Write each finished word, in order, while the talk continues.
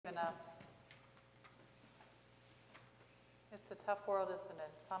given up. It's a tough world, isn't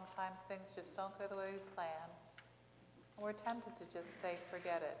it? Sometimes things just don't go the way we plan. And we're tempted to just say,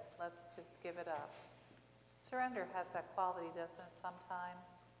 forget it. Let's just give it up. Surrender has that quality, doesn't it, sometimes?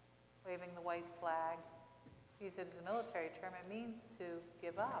 Waving the white flag. Use it as a military term. It means to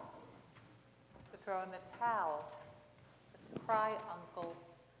give up, to throw in the towel, to cry uncle,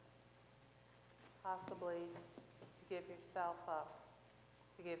 possibly to give yourself up,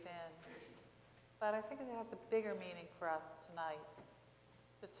 to give in. But I think it has a bigger meaning for us tonight.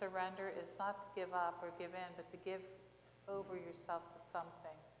 To surrender is not to give up or give in, but to give over yourself to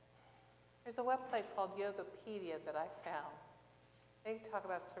something. There's a website called Yogapedia that I found. They talk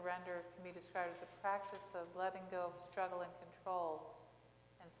about surrender can be described as a practice of letting go of struggle and control,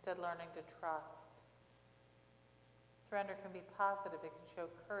 instead learning to trust. Surrender can be positive. It can show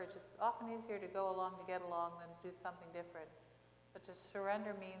courage. It's often easier to go along to get along than to do something different. But to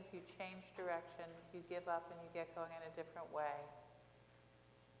surrender means you change direction, you give up, and you get going in a different way.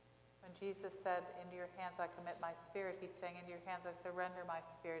 When Jesus said, into your hands I commit my spirit, he's saying, into your hands I surrender my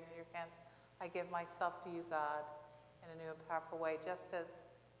spirit, into your hands I give myself to you, God, in a new and powerful way. Just as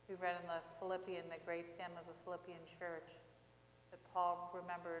we read in the great hymn of the Philippian church, that Paul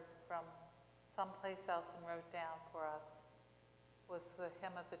remembered from someplace else and wrote down for us, was the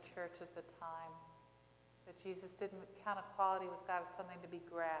hymn of the church at the time. That Jesus didn't count equality with God as something to be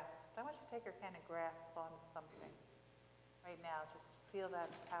grasped. I want you to take your hand and grasp onto something right now. Just feel that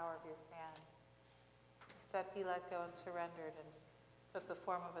power of your hand. Instead, he let go and surrendered and took the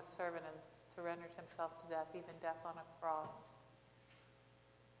form of a servant and surrendered himself to death, even death on a cross.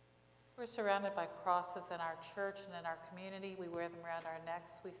 We're surrounded by crosses in our church and in our community. We wear them around our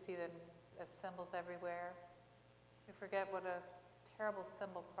necks. We see them as symbols everywhere. We forget what a terrible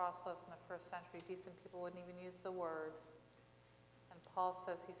symbol cross was in the first century. Decent people wouldn't even use the word. And Paul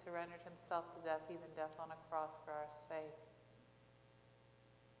says he surrendered himself to death, even death on a cross for our sake.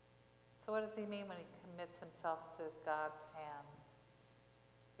 So what does he mean when he commits himself to God's hands?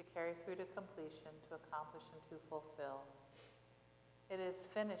 To carry through to completion, to accomplish, and to fulfill. It is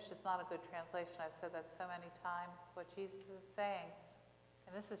finished. It's not a good translation. I've said that so many times. What Jesus is saying,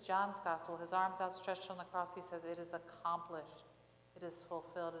 and this is John's gospel, his arms outstretched on the cross, he says, it is accomplished. It is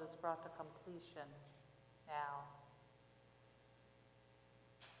fulfilled. It is brought to completion now.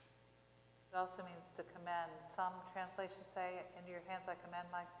 It also means to commend. Some translations say, into your hands I commend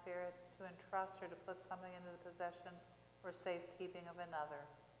my spirit, to entrust or to put something into the possession or safekeeping of another.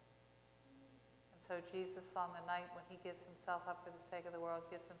 And so Jesus, on the night when he gives himself up for the sake of the world,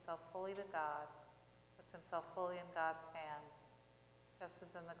 gives himself fully to God, puts himself fully in God's hands. Just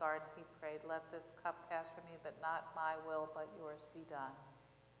as in the garden he prayed, let this cup pass from me, but not my will, but yours be done.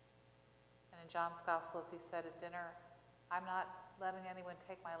 And in John's gospel, as he said at dinner, I'm not letting anyone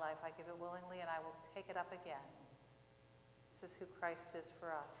take my life. I give it willingly, and I will take it up again. This is who Christ is for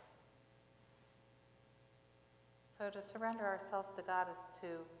us. So to surrender ourselves to God is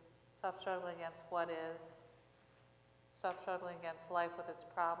to stop struggling against what is, stop struggling against life with its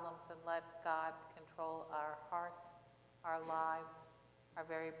problems, and let God control our hearts, our lives, our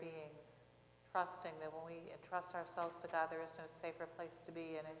very beings, trusting that when we entrust ourselves to God, there is no safer place to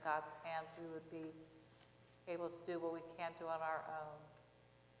be, and in God's hands we would be able to do what we can't do on our own.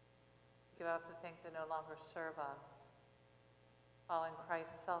 Give up the things that no longer serve us. Following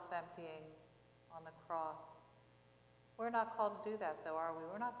Christ's self-emptying on the cross. We're not called to do that, though, are we?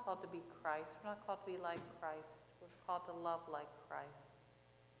 We're not called to be Christ. We're not called to be like Christ. We're called to love like Christ.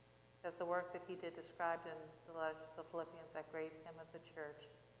 Because the work that he did described in the letter to the Philippians, that great hymn of the church,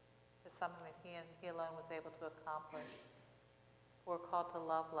 is something that he and he alone was able to accomplish. We're called to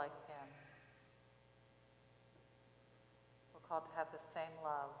love like him. We're called to have the same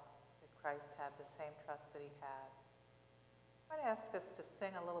love that Christ had, the same trust that he had. I'm going to ask us to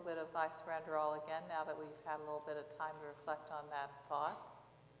sing a little bit of I Surrender All again, now that we've had a little bit of time to reflect on that thought.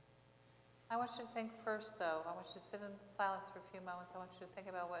 I want you to think first, though. I want you to sit in silence for a few moments. I want you to think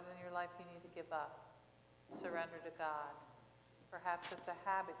about what in your life you need to give up, surrender to God. Perhaps it's a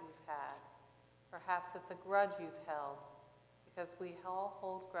habit you've had. Perhaps it's a grudge you've held. Because we all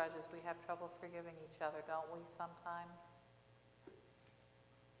hold grudges. We have trouble forgiving each other, don't we, sometimes?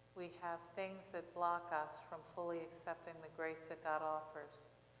 We have things that block us from fully accepting the grace that God offers.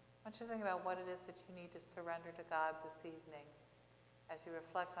 I want you to think about what it is that you need to surrender to God this evening as you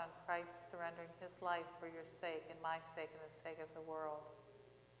reflect on Christ surrendering his life for your sake and my sake and the sake of the world.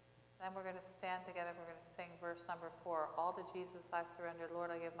 Then we're going to stand together. We're going to sing verse number 4. All to Jesus I surrender.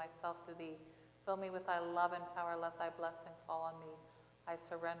 Lord, I give myself to thee. Fill me with thy love and power. Let thy blessing fall on me. I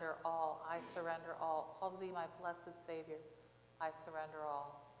surrender all. I surrender all. All to thee, my blessed Savior. I surrender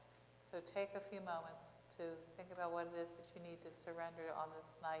all. So take a few moments to think about what it is that you need to surrender on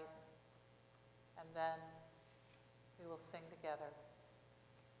this night, and then we will sing together.